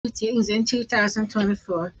things in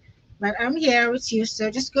 2024. But I'm here with you, so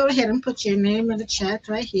just go ahead and put your name in the chat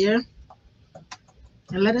right here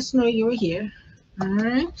and let us know you're here. All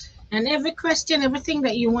right. And every question, everything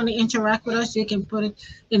that you want to interact with us, you can put it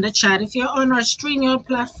in the chat. If you're on our StreamYard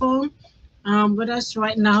platform with us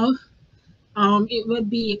right now, it would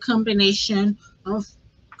be a combination of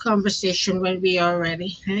conversation when we are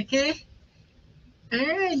ready. Okay. All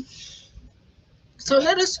right. So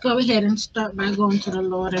let us go ahead and start by going to the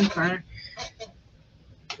Lord in prayer.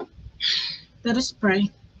 Let us pray.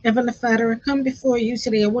 Heavenly Father, I come before you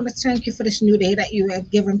today. I want to thank you for this new day that you have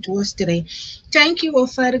given to us today. Thank you, oh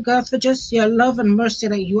Father God, for just your love and mercy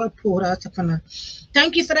that you have poured out upon us.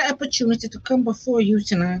 Thank you for the opportunity to come before you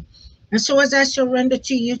tonight. And so as I surrender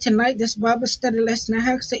to you tonight, this Bible study lesson,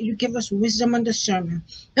 I ask that you give us wisdom and discernment.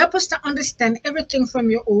 Help us to understand everything from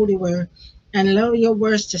your holy word and allow your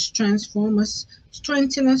words to transform us,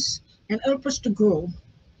 strengthen us, and help us to grow.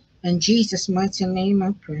 In Jesus' mighty name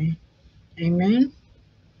I pray. Amen.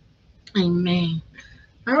 Amen.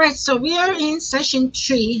 All right, so we are in session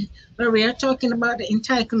 3 where we are talking about the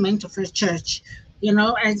entitlement of a church. You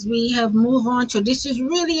know, as we have moved on to this is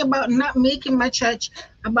really about not making my church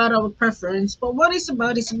about our preference, but what it's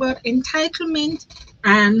about is about entitlement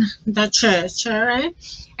and the church. All right.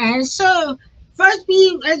 And so first,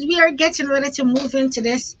 as we are getting ready to move into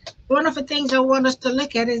this, one of the things I want us to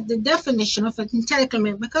look at is the definition of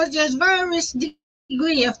entitlement, because there's various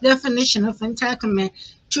degree of definition of entitlement.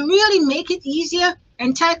 To really make it easier,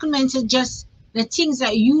 entitlement is just the things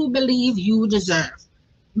that you believe you deserve.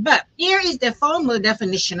 But here is the formal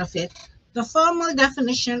definition of it. The formal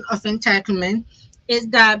definition of entitlement is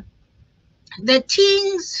that the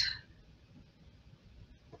things,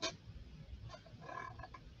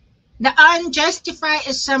 the unjustified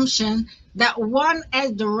assumption that one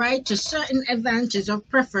has the right to certain advantages or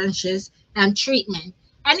preferences and treatment.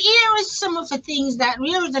 And here is some of the things that,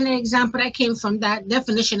 here is an example that came from that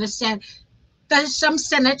definition. It said that some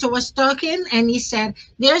senator was talking and he said,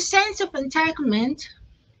 their sense of entitlement,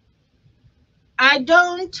 I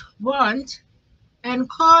don't want, and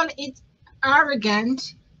call it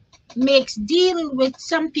arrogant, makes dealing with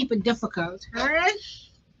some people difficult. All right.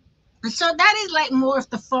 So that is like more of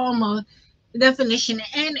the formal definition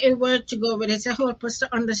and a word to go with it to help us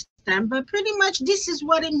to understand. But pretty much this is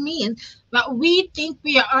what it means, that we think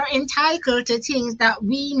we are entitled to things that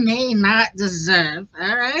we may not deserve.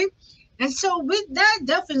 All right. And so with that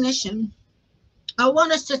definition, I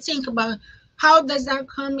want us to think about how does that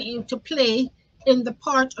come into play in the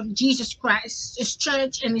part of Jesus Christ, his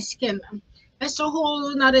church and his kingdom. That's a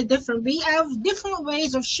whole another different. We have different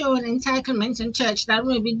ways of showing entitlement in church that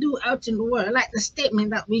we do out in the world, like the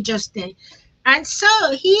statement that we just did. And so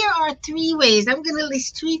here are 3 ways. I'm going to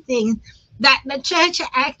list 3 things that the church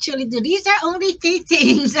actually do. These are only 3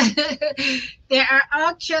 things. There are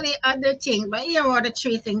actually other things, but here are the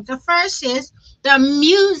 3 things. The first is the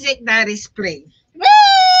music that is played.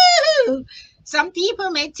 Woo! Some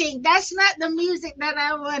people may think that's not the music that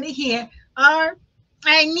I want to hear, or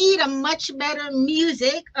I need a much better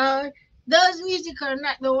music, or those music are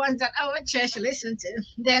not the ones that our church listen to.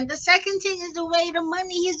 Then the second thing is the way the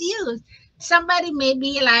money is used. Somebody may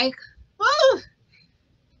be like, oh,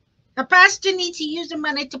 the pastor needs to use the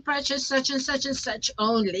money to purchase such and such and such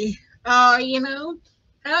only. Or, you know,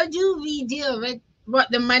 how do we deal with what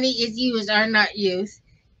the money is used or not used?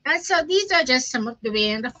 And so these are just some of the way.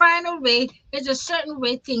 And the final way is a certain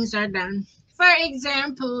way things are done. For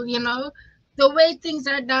example, you know, the way things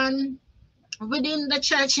are done within the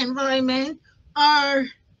church environment, or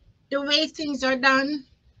the way things are done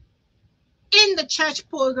in the church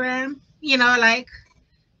program, you know, like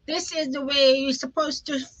this is the way you're supposed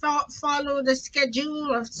to follow the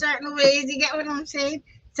schedule of certain ways. You get what I'm saying?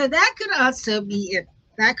 So that could also be it.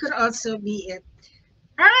 That could also be it.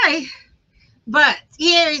 All right. But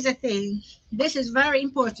here is the thing. This is very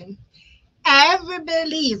important. Every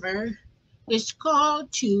believer is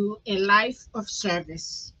called to a life of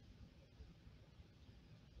service.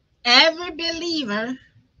 Every believer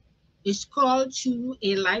is called to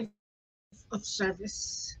a life of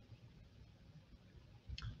service.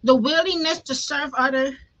 The willingness to serve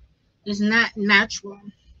others is not natural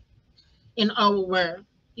in our world.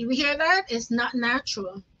 You hear that? It's not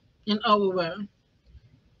natural in our world.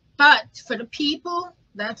 But for the people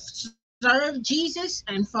that serve Jesus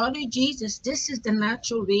and follow Jesus, this is the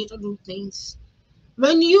natural way to do things.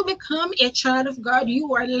 When you become a child of God,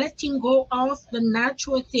 you are letting go of the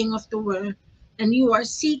natural thing of the world, and you are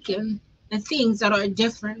seeking the things that are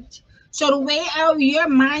different. So the way how your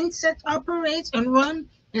mindset operates and runs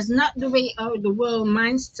is not the way how the world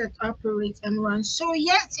mindset operates and runs. So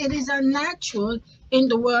yes, it is unnatural in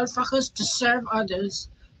the world for us to serve others.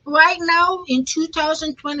 Right now in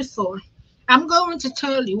 2024, I'm going to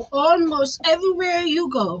tell you almost everywhere you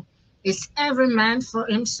go, it's every man for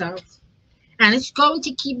himself. And it's going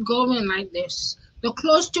to keep going like this. The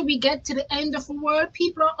closer we get to the end of the world,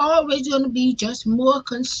 people are always going to be just more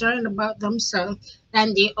concerned about themselves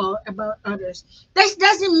than they are about others. This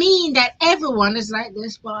doesn't mean that everyone is like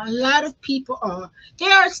this, but a lot of people are.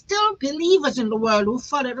 There are still believers in the world who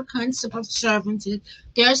follow the concept of servanthood.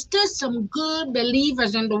 There are still some good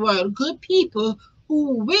believers in the world, good people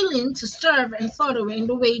who are willing to serve and follow in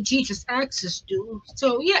the way Jesus asks us to.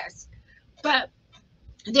 So, yes, but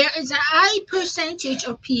there is a high percentage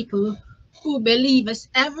of people who believe it's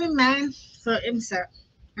every man for himself.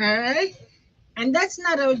 All right? And that's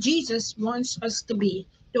not how Jesus wants us to be.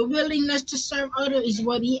 The willingness to serve others is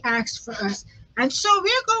what he asks for us. And so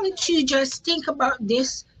we're going to just think about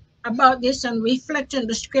this and reflect on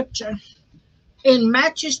the scripture in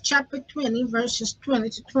Matthew chapter 20, verses 20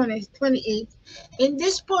 to 28. In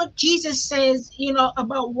this part, Jesus says,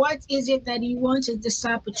 about what is it that he wants his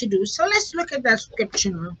disciple to do. So let's look at that scripture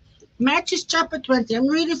now. Matthew chapter 20, I'm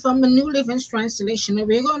reading from the New Living Translation, and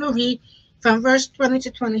we're going to read from verse 20 to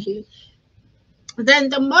 28. Then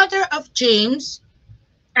the mother of James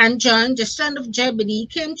and John, the son of Zebedee,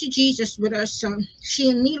 came to Jesus with her son.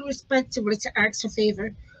 She kneeled respectfully to ask a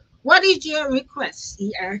favor. What is your request?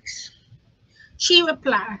 He asked. She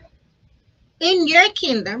replied, in your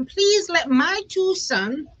kingdom, please let my two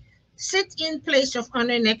sons sit in place of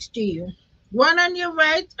honor next to you, one on your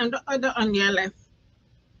right and the other on your left.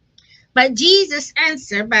 But Jesus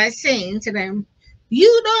answered by saying to them,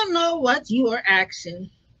 you don't know what you are asking.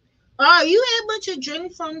 Are you able to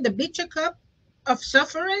drink from the bitter cup of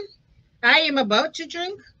suffering I am about to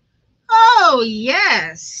drink? Oh,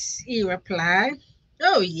 yes, he replied.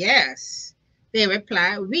 Oh, yes, they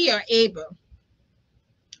replied, we are able.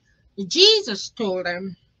 Jesus told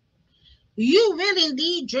them, you will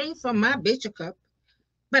indeed drink from my bitter cup,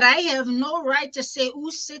 but I have no right to say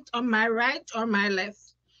who sits on my right or my left.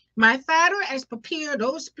 My Father has prepared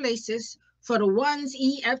those places for the ones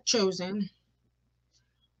he has chosen.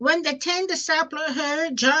 When the 10 disciples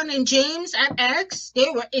heard John and James had asked, they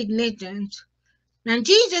were indignant. And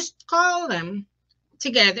Jesus called them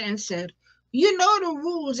together and said, you know the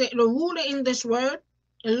rules that the ruler in this world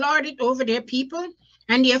lord it over their people,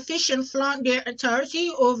 and the officials flaunt their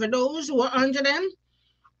authority over those who are under them.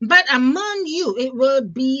 But among you, it will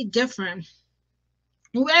be different.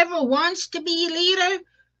 Whoever wants to be leader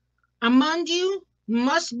among you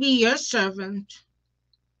must be your servant.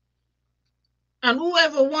 And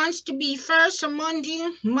whoever wants to be first among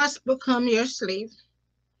you must become your slave.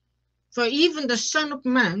 For even the Son of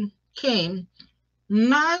Man came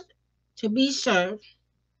not to be served,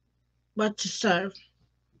 but to serve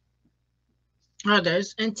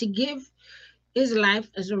others and to give his life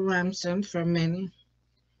as a ransom for many.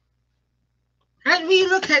 As we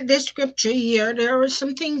look at this scripture here, there are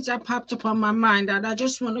some things that popped up on my mind that I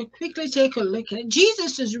just want to quickly take a look at.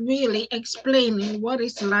 Jesus is really explaining what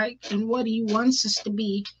it's like and what he wants us to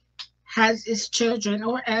be as his children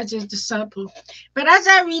or as his disciple. But as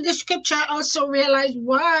I read the scripture, I also realize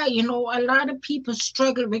why, a lot of people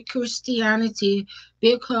struggle with Christianity,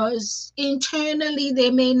 because internally they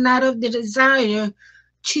may not have the desire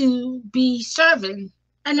to be serving.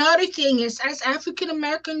 Another thing is, as African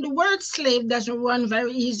American, the word slave doesn't run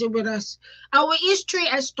very easy with us. Our history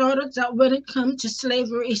has taught us that when it comes to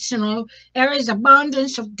slavery, there is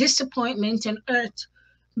abundance of disappointment and hurt.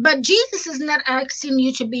 But Jesus is not asking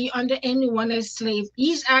you to be under anyone else's slave.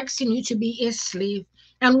 He's asking you to be his slave.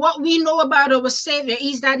 And what we know about our Savior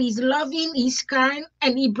is that he's loving, he's kind,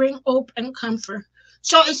 and he brings hope and comfort.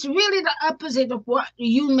 So it's really the opposite of what the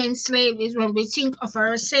human slave is when we think of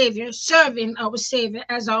our Savior, serving our Savior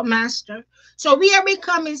as our master. So we are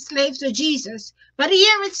becoming slaves to Jesus. But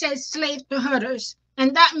here it says slave to others.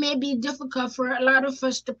 And that may be difficult for a lot of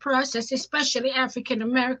us to process, especially African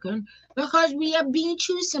American, because we have been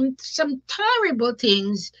through some terrible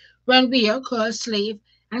things when we are called slave.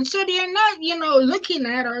 And so they are not, looking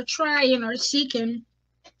at or trying or seeking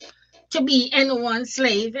to be anyone's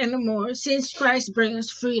slave anymore, since Christ brings us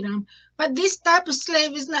freedom. But this type of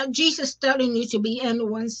slave is not Jesus telling you to be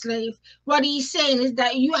anyone's slave. What he's saying is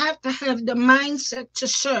that you have to have the mindset to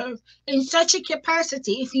serve in such a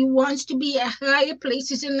capacity. If you want to be at higher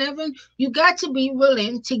places in heaven, you got to be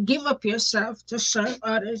willing to give up yourself to serve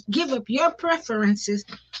others. Give up your preferences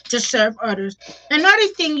to serve others. Another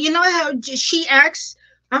thing, how she asks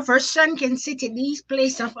if her son can sit in these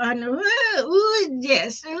place of honor. Who is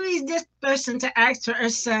this? Who is this person to ask for her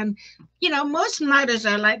son? Most mothers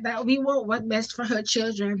are like that. We want what's best for her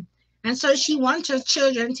children. And so she wants her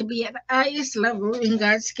children to be at the highest level in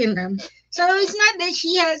God's kingdom. So it's not that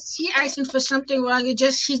she asking for something wrong, it's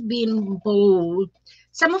just she's being bold.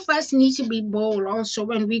 Some of us need to be bold also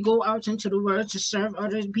when we go out into the world to serve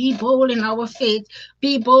others. Be bold in our faith.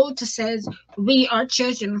 Be bold to say we are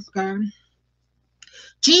children of God.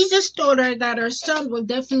 Jesus told her that her son will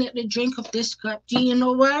definitely drink of this cup. Do you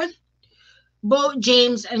know what? Both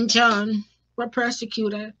James and John were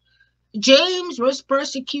persecuted. James was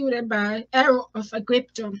persecuted by Herod of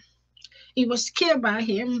Agrippa. He was killed by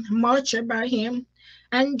him, martyred by him,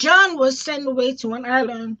 and John was sent away to an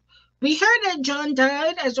island. We heard that John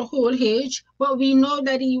died as a old age, but we know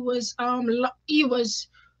that he was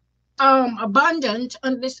abandoned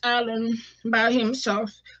on this island by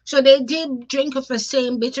himself. So they did drink of the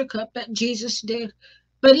same bitter cup that Jesus did.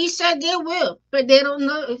 But he said they will, but they don't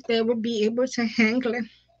know if they will be able to handle it.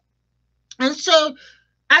 And so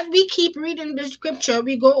as we keep reading the scripture,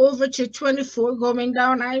 we go over to 24 going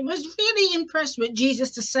down. I was really impressed with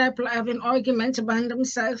Jesus' disciple having arguments about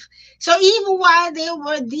themselves. So even while they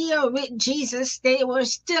were there with Jesus, they were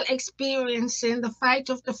still experiencing the fight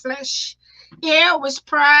of the flesh. Here was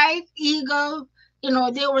pride, ego,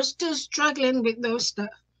 they were still struggling with those stuff.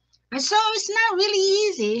 And so it's not really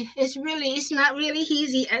easy. It's not really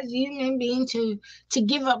easy as human being to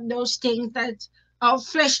give up those things that our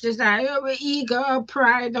flesh desire, our ego, our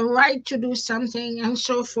pride, the right to do something, and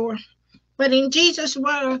so forth. But in Jesus'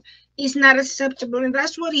 world, it's not acceptable. And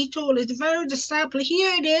that's what he told his very disciples.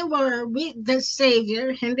 Here they were with the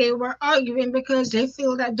Savior, and they were arguing because they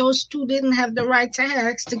feel that those two didn't have the right to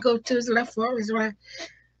ask to go to his left or his right.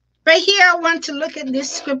 But here I want to look at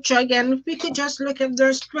this scripture again. If we could just look at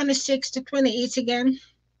verse 26 to 28 again.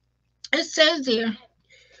 It says here,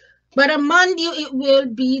 but among you it will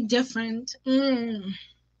be different.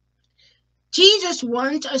 Jesus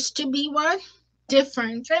wants us to be what?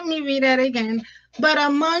 Different. Let me read that again. But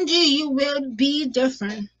among you will be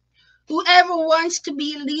different. Whoever wants to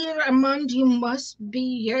be leader among you must be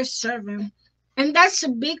your servant. And that's a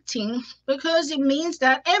big thing because it means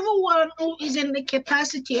that everyone who is in the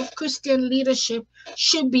capacity of Christian leadership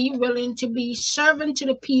should be willing to be servant to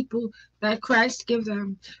the people that Christ gives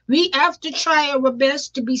them. We have to try our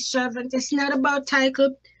best to be servant. It's not about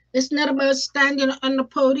title. It's not about standing on the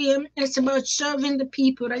podium. It's about serving the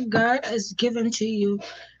people that God has given to you.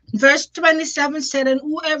 Verse 27 said, and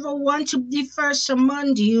whoever wants to be first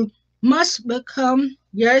among you must become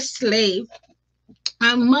your slave.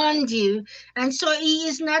 Among you. And so he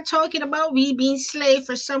is not talking about we being slave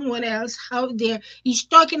for someone else out there. He's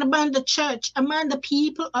talking about the church, among the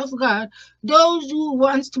people of God, those who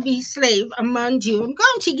wants to be slave among you. I'm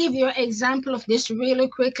going to give you an example of this really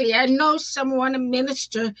quickly. I know someone, a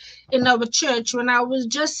minister in our church, when I was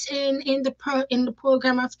just in the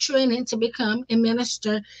program of training to become a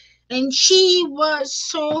minister, and she was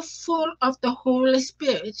so full of the Holy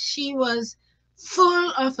Spirit. She was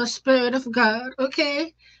full of a spirit of God,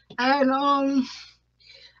 okay? And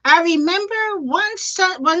I remember one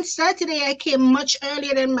Saturday I came much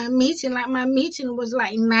earlier than my meeting. Like my meeting was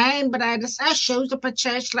like 9, but I showed up at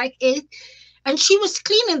church like 8, and she was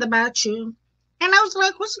cleaning the bathroom. And I was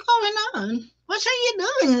like, what's going on? What are you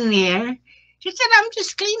doing in there? She said, I'm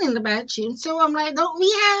just cleaning the bathroom. So I'm like, don't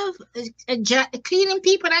we have a cleaning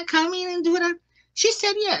people that come in and do that? She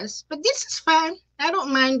said, yes, but this is fine. I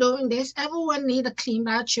don't mind doing this. Everyone need a clean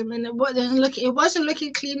bathroom, and it wasn't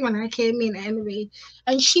looking clean when I came in anyway.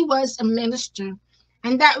 And she was a minister,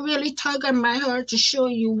 and that really tugged on my heart to show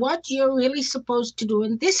you what you're really supposed to do.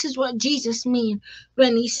 And this is what Jesus means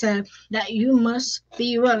when he said that you must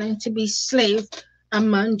be willing to be slave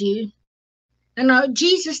among you. And now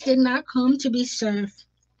Jesus did not come to be served.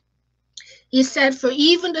 He said, for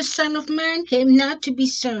even the Son of Man came not to be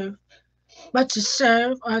served, but to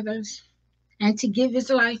serve others, and to give his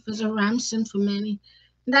life as a ransom for many.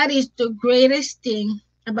 That is the greatest thing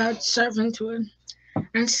about servanthood.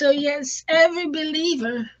 And so, yes, every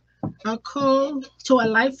believer are called to a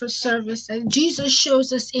life of service. And Jesus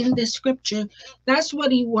shows us in the scripture, that's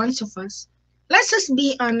what he wants of us. Let's just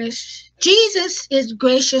be honest. Jesus is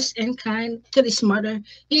gracious and kind to this mother.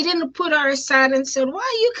 He didn't put her aside and said,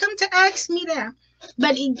 why you come to ask me that?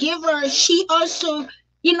 But he gave her, she also,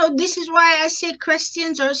 this is why I say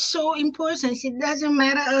Christians are so important. It doesn't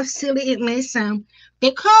matter how silly it may sound.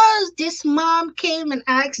 Because this mom came and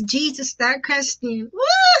asked Jesus that question,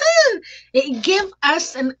 woohoo! It gives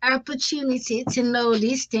us an opportunity to know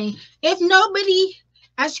this thing. If nobody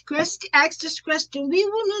asked this question, we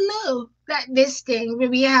wouldn't know that this thing where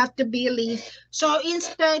we have to believe. So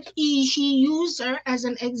instead, she used her as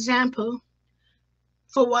an example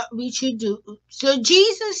for what we should do. So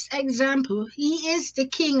Jesus' example, he is the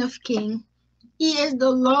King of Kings. He is the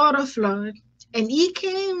Lord of Lords. And he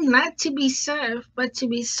came not to be served, but to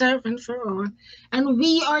be servant for all. And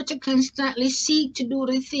we are to constantly seek to do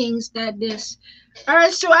the things that this. All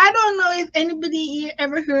right, so I don't know if anybody here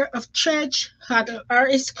ever heard of church huddle, or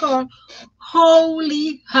it's called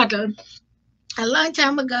holy huddle. A long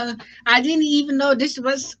time ago, I didn't even know this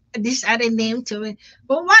was this other name to it.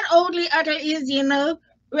 But what only other is,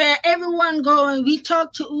 where everyone go and we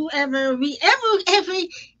talk to whoever we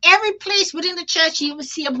every place within the church you will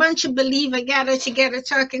see a bunch of believers gathered together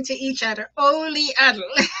talking to each other. Holy huddle.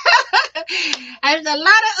 There's a lot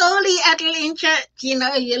of holy huddle in church.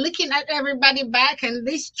 You're looking at everybody back and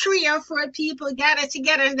these 3 or 4 people gathered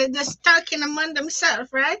together and they're just talking among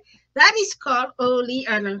themselves, right? That is called holy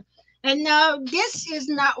huddle. And now this is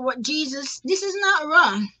not this is not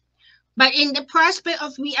wrong. But in the prospect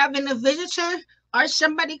of we having a visitor or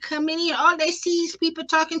somebody coming in, all they see is people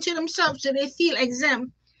talking to themselves, so they feel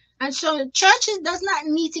exempt. And so churches does not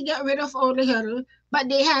need to get rid of holy huddle, but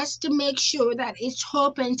they has to make sure that it's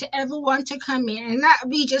open to everyone to come in and not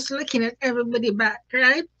be just looking at everybody back,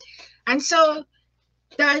 right? And so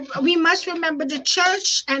we must remember the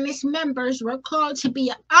church and its members were called to be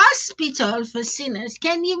an hospital for sinners.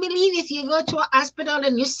 Can you believe if you go to a hospital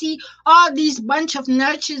and you see all these bunch of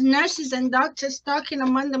nurses and doctors talking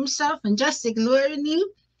among themselves and just ignoring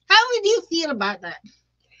you? How would you feel about that?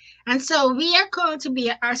 And so we are called to be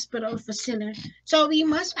a hospital for sinners. So we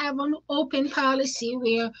must have an open policy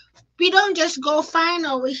where we don't just go find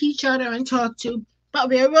out with each other and talk to, but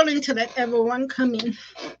we're willing to let everyone come in.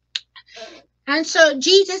 And so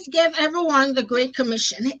Jesus gave everyone the Great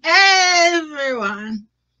Commission. Everyone.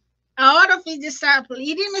 All of his disciples.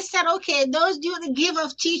 He didn't say, okay, those do the gift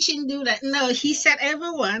of teaching, do that. No, he said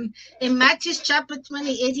everyone. In Matthew chapter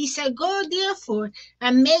 28, he said, go therefore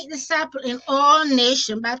and make disciples in all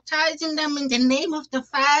nations, baptizing them in the name of the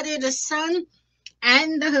Father, the Son,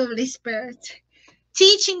 and the Holy Spirit,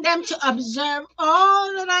 teaching them to observe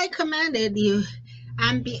all that I commanded you.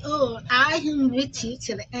 And behold, I am with you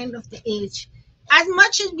to the end of the age. As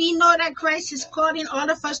much as we know that Christ is calling all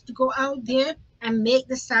of us to go out there and make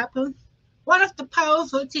disciples, one of the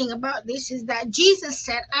powerful things about this is that Jesus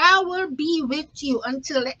said, I will be with you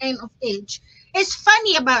until the end of age. It's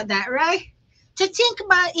funny about that, right? To think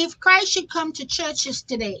about if Christ should come to churches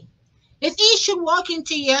today, if he should walk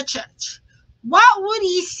into your church, what would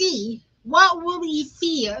he see? What would he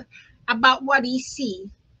feel about what he sees?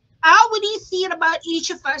 How would he feel about each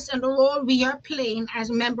of us and the role we are playing as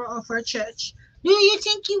a member of our church? Do you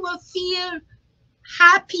think he will feel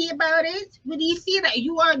happy about it? Would he feel that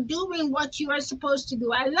you are doing what you are supposed to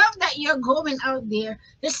do? I love that you're going out there.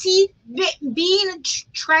 You see, being a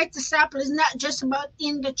track disciple is not just about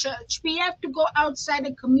in the church. We have to go outside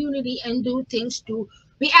the community and do things too.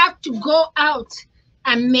 We have to go out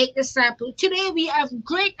and make disciples. Today we have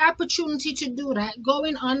great opportunity to do that,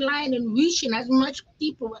 going online and reaching as much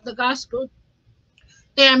people with the gospel.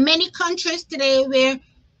 There are many countries today where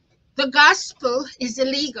the gospel is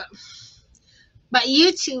illegal, but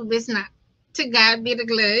YouTube is not. To God be the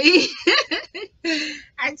glory.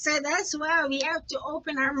 And so that's why we have to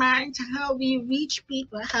open our mind to how we reach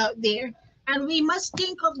people out there. And we must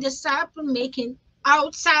think of disciple making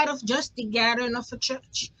outside of just the gathering of a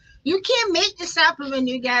church. You can't make disciples when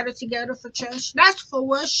you gather together for church. That's for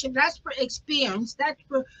worship. That's for experience.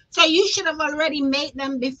 So you should have already made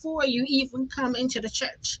them before you even come into the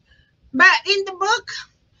church. But in the book,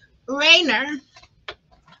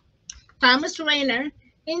 Thomas Rainer,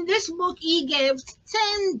 in this book, he gave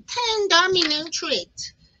 10 dominant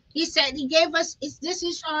traits. He said he gave us, this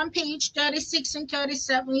is on page 36 and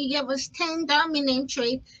 37, he gave us 10 dominant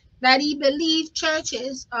traits that he believed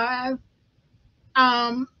churches are,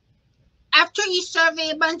 after he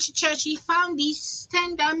surveyed a bunch of churches, he found these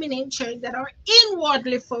 10 dominant traits that are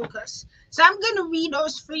inwardly focused. So I'm going to read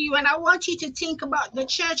those for you, and I want you to think about the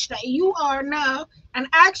church that you are now and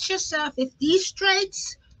ask yourself if these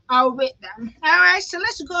traits are with them. All right, so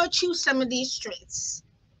let's go through some of these traits.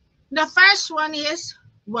 The first one is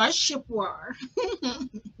worship war.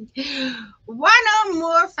 One or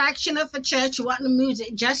more faction of a church want the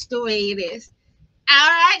music just the way it is. All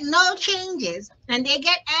right, no changes. And they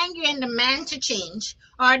get angry and demand to change.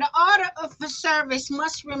 Or the order of the service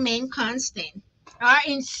must remain constant or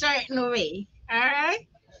in certain way. All right?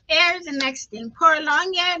 Here's the next thing.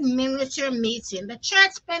 Prolonged miniature meeting. The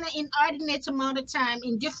church spend an inordinate amount of time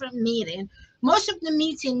in different meetings. Most of the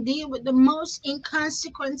meeting deal with the most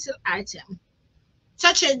inconsequential item,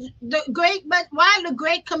 such as but while the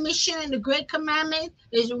Great Commission and the Great Commandment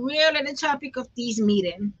is rarely the topic of these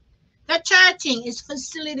meetings. The third thing is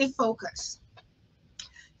facility focus.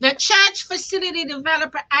 The church facility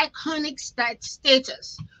develop an iconic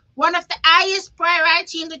status. One of the highest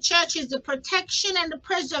priority in the church is the protection and the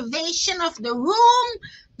preservation of the room,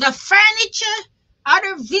 the furniture,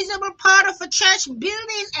 other visible part of a church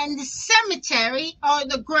building, and the cemetery or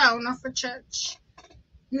the ground of a church.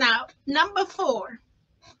 Now, number 4,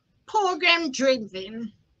 program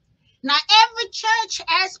driven. Now, every church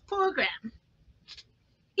has program,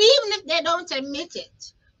 even if they don't admit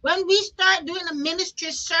it. When we start doing a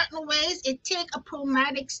ministry certain ways, it takes a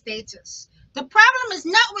programmatic status. The problem is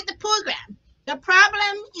not with the program. The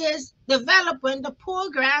problem is developed when the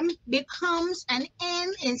program becomes an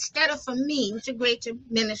end instead of a means to greater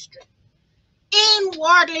ministry.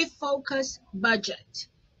 Inwardly focused budget.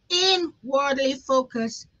 Inwardly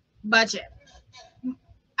focused budget.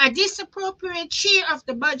 A disappropriate share of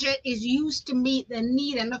the budget is used to meet the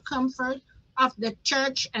need and the comfort of the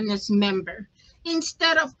church and its member,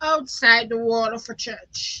 instead of outside the wall of a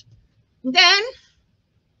church. Then,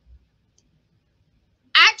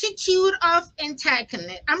 attitude of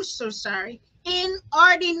entitlement. I'm so sorry.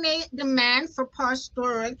 Inordinate demand for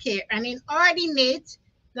pastoral care. An inordinate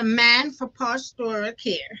demand for pastoral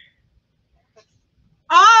care.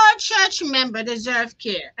 All church members deserve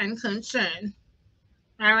care and concern.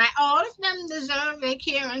 All right, all of them deserve their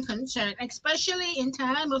care and concern, especially in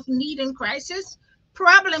time of need and crisis.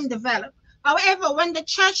 Problem develop. However, when the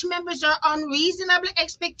church members are unreasonable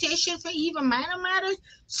expectation for even minor matters,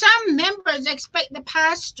 some members expect the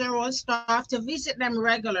pastoral staff to visit them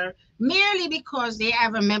regular merely because they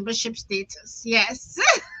have a membership status. Yes.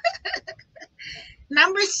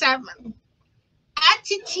 Number 7,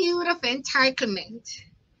 attitude of entitlement.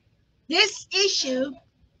 This issue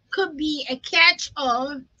could be a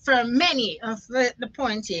catch-all for many of the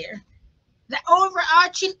points here. The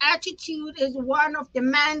overarching attitude is one of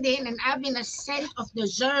demanding and having a sense of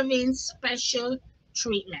deserving special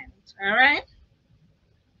treatment. All right.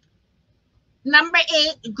 Number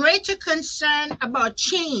 8, greater concern about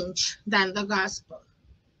change than the gospel.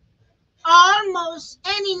 Almost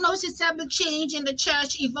any noticeable change in the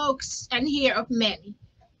church evokes and hear of many.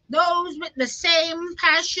 Those with the same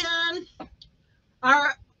passion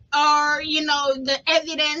or the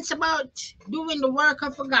evidence about doing the work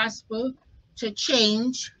of the gospel to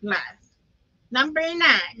change life. Number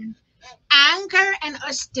 9, anger and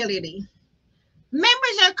hostility.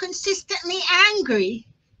 Members are consistently angry.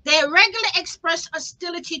 They regularly express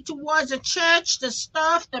hostility towards the church, the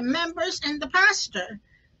staff, the members, and the pastor.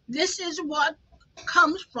 This is what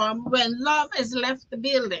comes from when love has left the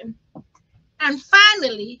building. And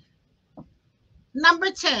finally,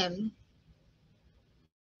 number 10,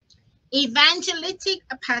 evangelistic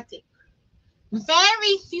apathy.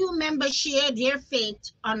 Very few members share their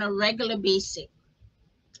faith on a regular basis.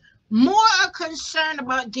 More are concerned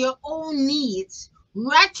about their own needs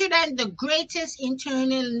rather than the greatest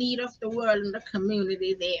internal need of the world and the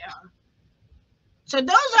community they are. So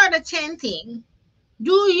those are the 10 things.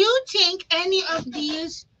 Do you think any of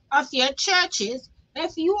these of your churches,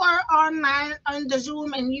 if you are online on the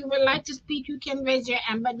Zoom and you would like to speak, you can raise your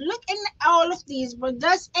hand. But look in all of these. But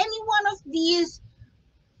does any one of these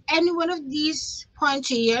point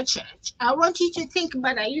to your church? I want you to think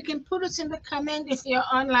about that. You can put us in the comment if you're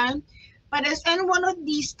online. But does any one of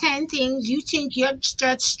these 10 things you think your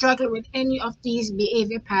church struggle with any of these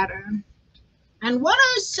behavior patterns? And what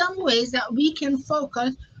are some ways that we can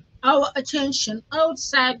focus our attention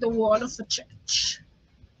outside the wall of a church?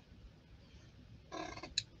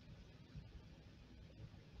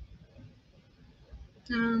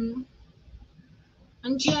 And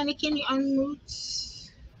Gianni, can you unmute?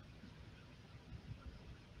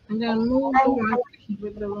 And then move the mic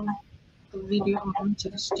with the video onto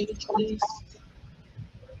the stage, please.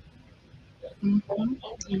 The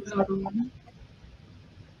other one.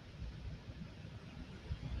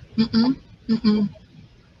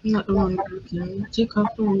 Not the one with the camera. Take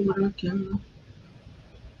off the one with the camera.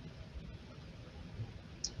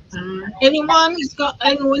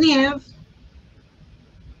 Anyone have?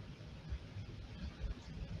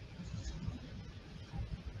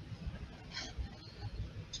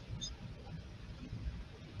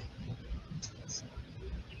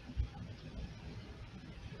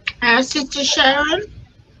 Sister Sharon?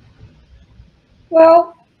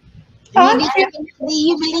 Well, do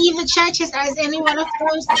you believe the churches as any one of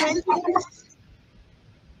those 10 things?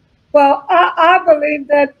 Well, I believe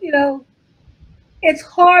that, it's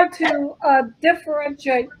hard to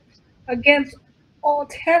differentiate against all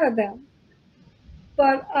 10 of them.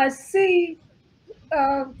 But I see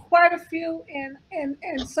quite a few in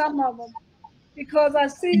some of them, because I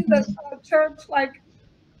see the church, like,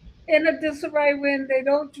 in a disarray, when they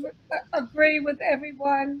don't agree with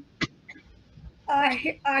everyone.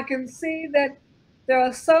 I can see that there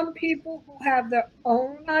are some people who have their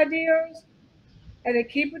own ideas and they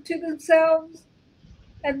keep it to themselves,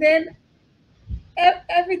 and then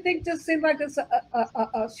everything just seems like it's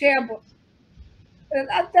a shambles. And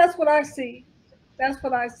that's what I see. That's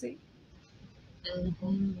what I see.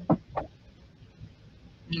 Mm-hmm.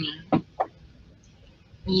 Yeah.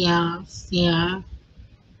 Yes, yeah.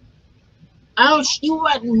 Oh, you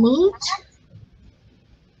weren't moved?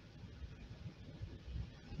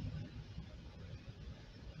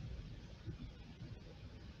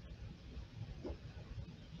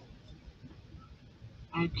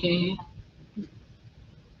 Okay.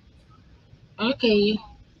 Okay.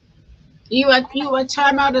 You were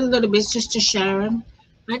time out a little bit, Sister Sharon.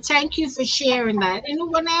 But thank you for sharing that.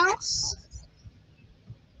 Anyone else?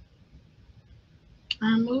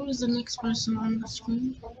 Who is the next person on the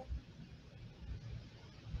screen?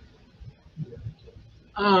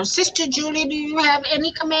 Sister Julie, do you have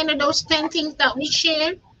any comment of those 10 things that we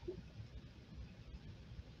shared?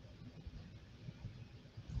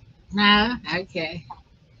 No? Okay.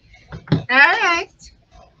 All right.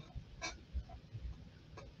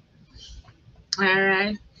 All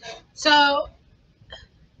right. So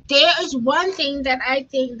there is one thing that I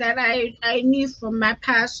think that I knew from my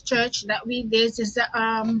past church that we did is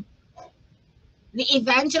the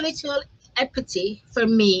evangelical empathy for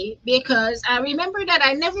me, because I remember that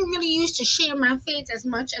I never really used to share my faith as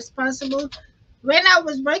much as possible. When I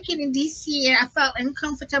was working in DC, I felt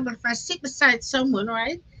uncomfortable if I sit beside someone,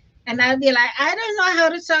 right? And I'd be like, I don't know how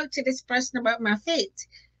to talk to this person about my faith.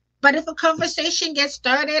 But if a conversation gets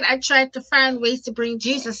started, I try to find ways to bring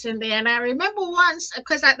Jesus in there. And I remember once,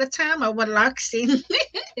 because at the time I was locks in,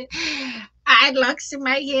 I had locks in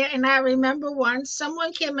my hair. And I remember once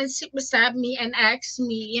someone came and sit beside me and asked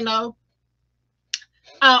me,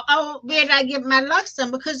 where did I get my locks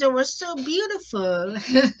done? Because they were so beautiful.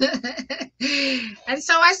 And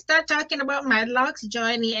so I start talking about my locks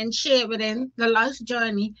journey and share with him the locks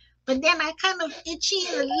journey. But then I kind of itchy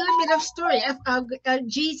a little bit of story of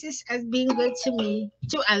Jesus as being good to me,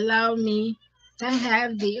 to allow me to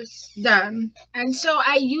have this done. And so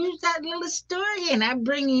I use that little story and I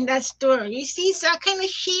bring in that story. You see, so I kind of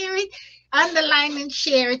share it, underline and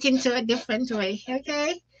share it into a different way.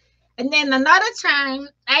 Okay. And then another time,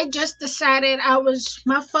 I just decided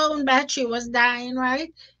my phone battery was dying,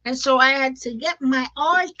 right? And so I had to get my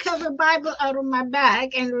hardcover Bible out of my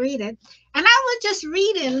bag and read it. And I was just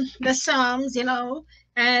reading the Psalms,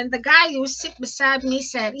 and the guy who was sitting beside me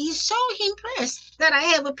said he's so impressed that I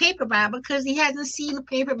have a paper Bible because he hasn't seen a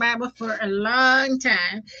paper Bible for a long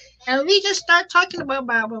time. And we just start talking about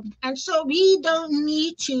Bible. And so we don't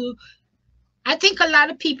need to I think a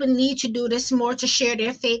lot of people need to do this more to share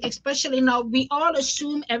their faith, especially now. We all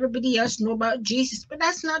assume everybody else know about Jesus, but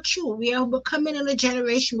that's not true. We are becoming in a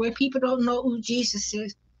generation where people don't know who Jesus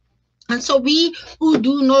is. And so we who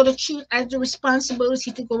do know the truth have the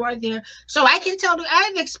responsibility to go out there. So I can tell you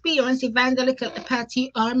I've experienced evangelical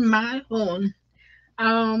apathy on my own.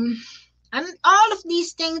 Um, and all of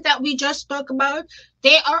these things that we just talked about,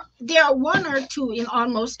 there are one or two in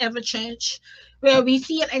almost every church where we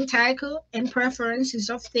feel entitled and preferences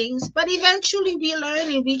of things, but eventually we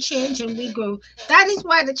learn and we change and we grow. That is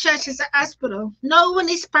why the church is a hospital. No one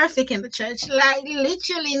is perfect in the church, like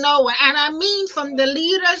literally no one. And I mean from the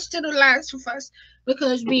leaders to the last of us,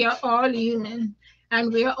 because we are all human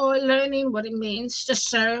and we are all learning what it means to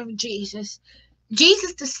serve Jesus.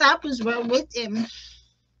 Jesus' disciples were with him,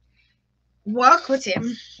 walk with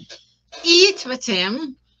him, eat with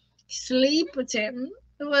him, sleep with him.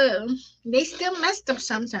 Well, they still messed up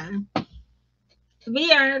sometimes.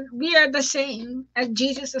 We are the same as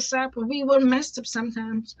Jesus' disciple. We will mess up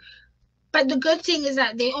sometimes. But the good thing is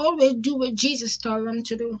that they always do what Jesus told them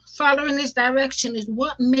to do. Following his direction is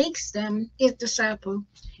what makes them his disciple.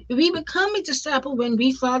 We become a disciple when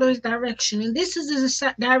we follow his direction. And this is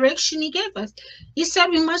the direction he gave us. He said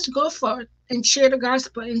we must go forth and share the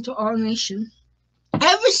gospel into all nations.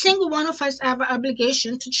 Every single one of us have an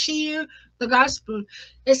obligation to share the gospel.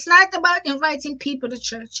 It's not about inviting people to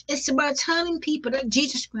church. It's about telling people that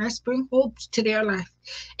Jesus Christ brings hope to their life.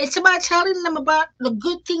 It's about telling them about the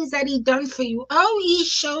good things that he done for you. How he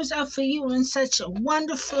shows up for you in such a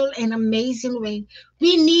wonderful and amazing way.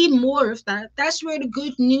 We need more of that. That's where the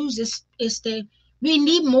good news is there. We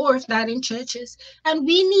need more of that in churches. And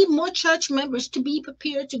we need more church members to be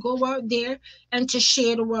prepared to go out there and to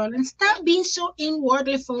share the world and stop being so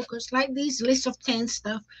inwardly focused, like these lists of 10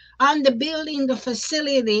 stuff on the building, the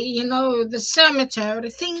facility, the cemetery, the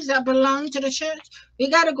things that belong to the church. We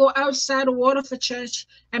got to go outside the water for church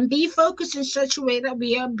and be focused in such a way that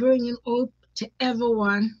we are bringing hope to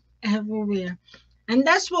everyone, everywhere. And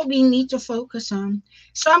that's what we need to focus on.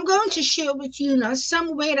 So I'm going to share with you now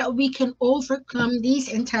some way that we can overcome these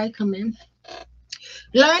entitlements.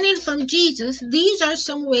 Learning from Jesus, these are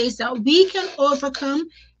some ways that we can overcome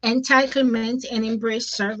entitlement and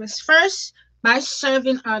embrace service. First, by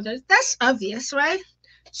serving others. That's obvious, right?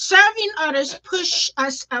 Serving others push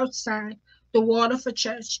us outside the water for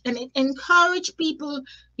church, and it encourage people,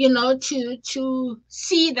 to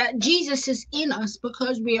see that Jesus is in us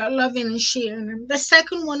because we are loving and sharing them. The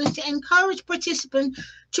second one is to encourage participants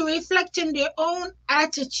to reflect in their own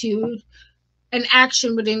attitude and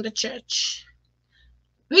action within the church.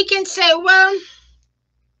 We can say, well,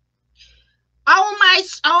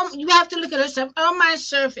 you have to look at yourself, how am I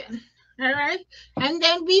serving? All right. And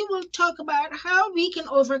then we will talk about how we can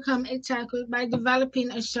overcome entitlement by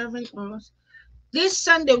developing a servant heart. This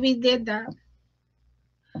Sunday we did that.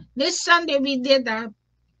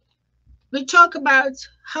 We talk about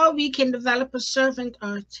how we can develop a servant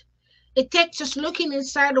heart. It takes us looking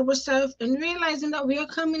inside of ourselves and realizing that we are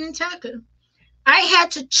coming entitled. I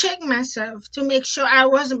had to check myself to make sure I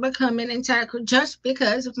wasn't becoming entitled just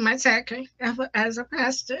because of my title as a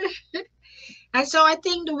pastor. And so I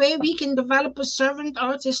think the way we can develop a servant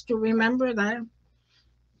heart is to remember that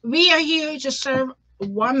we are here to serve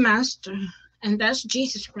one master, and that's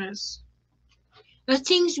Jesus Christ. The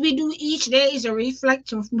things we do each day is a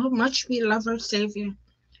reflection of how much we love our Savior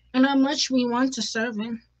and how much we want to serve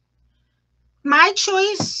Him. My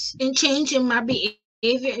choice in changing my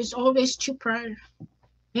behavior is always to pray,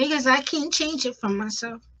 because I can't change it for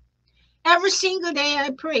myself. Every single day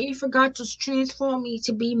I pray for God to transform me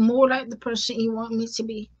to be more like the person He wants me to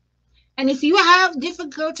be. And if you have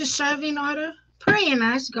difficulty serving others, pray and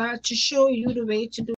ask God to show you the way to do